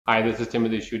Hi, this is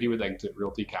Timothy Schutte with Exit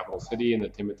Realty Capital City and the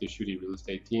Timothy Schutte Real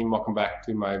Estate Team. Welcome back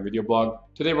to my video blog.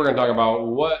 Today we're going to talk about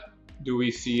what do we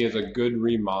see as a good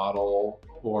remodel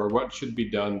or what should be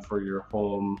done for your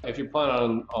home if you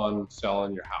plan on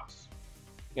selling your house.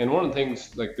 And one of the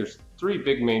things, like there's three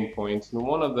big main points, and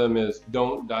one of them is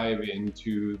don't dive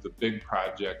into the big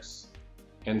projects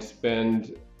and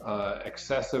spend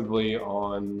excessively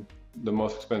on the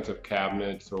most expensive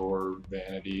cabinets or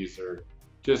vanities or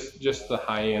just the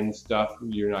high-end stuff.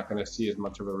 You're not going to see as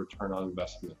much of a return on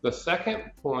investment. The second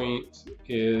point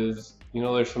is,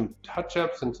 there's some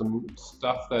touch-ups and some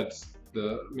stuff that's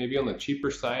maybe on the cheaper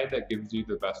side that gives you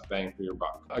the best bang for your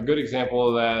buck. A good example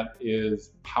of that is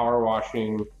power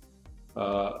washing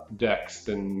decks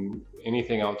and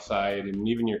anything outside, and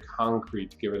even your concrete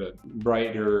to give it a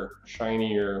brighter,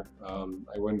 shinier,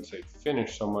 I wouldn't say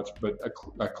finish so much, but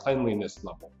a cleanliness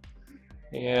level.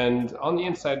 And on the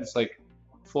inside, it's like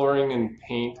flooring and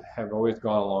paint have always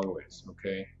gone a long ways,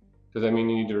 okay? Does that mean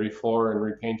you need to refloor and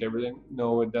repaint everything?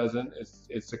 No, it doesn't.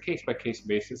 It's a case-by-case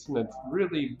basis, and it's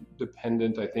really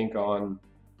dependent, I think, on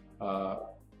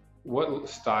what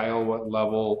style, what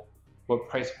level, what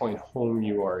price point home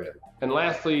you are in. And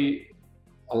lastly,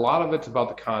 a lot of it's about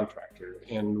the contractor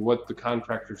and what the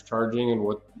contractor's charging and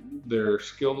what their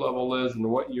skill level is and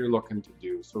what you're looking to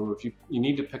do. So if you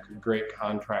need to pick a great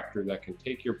contractor that can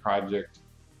take your project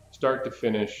start to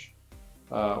finish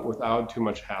without too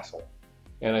much hassle.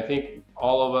 And I think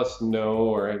all of us know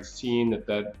or have seen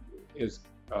that is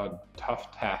a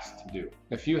tough task to do.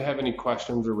 If you have any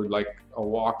questions or would like a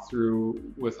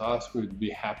walkthrough with us, we'd be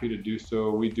happy to do so.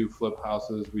 We do flip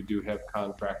houses. We do have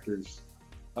contractors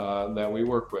that we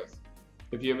work with.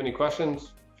 If you have any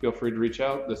questions, feel free to reach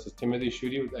out. This is Timothy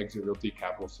Schutte with Exit Realty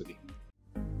Capital City.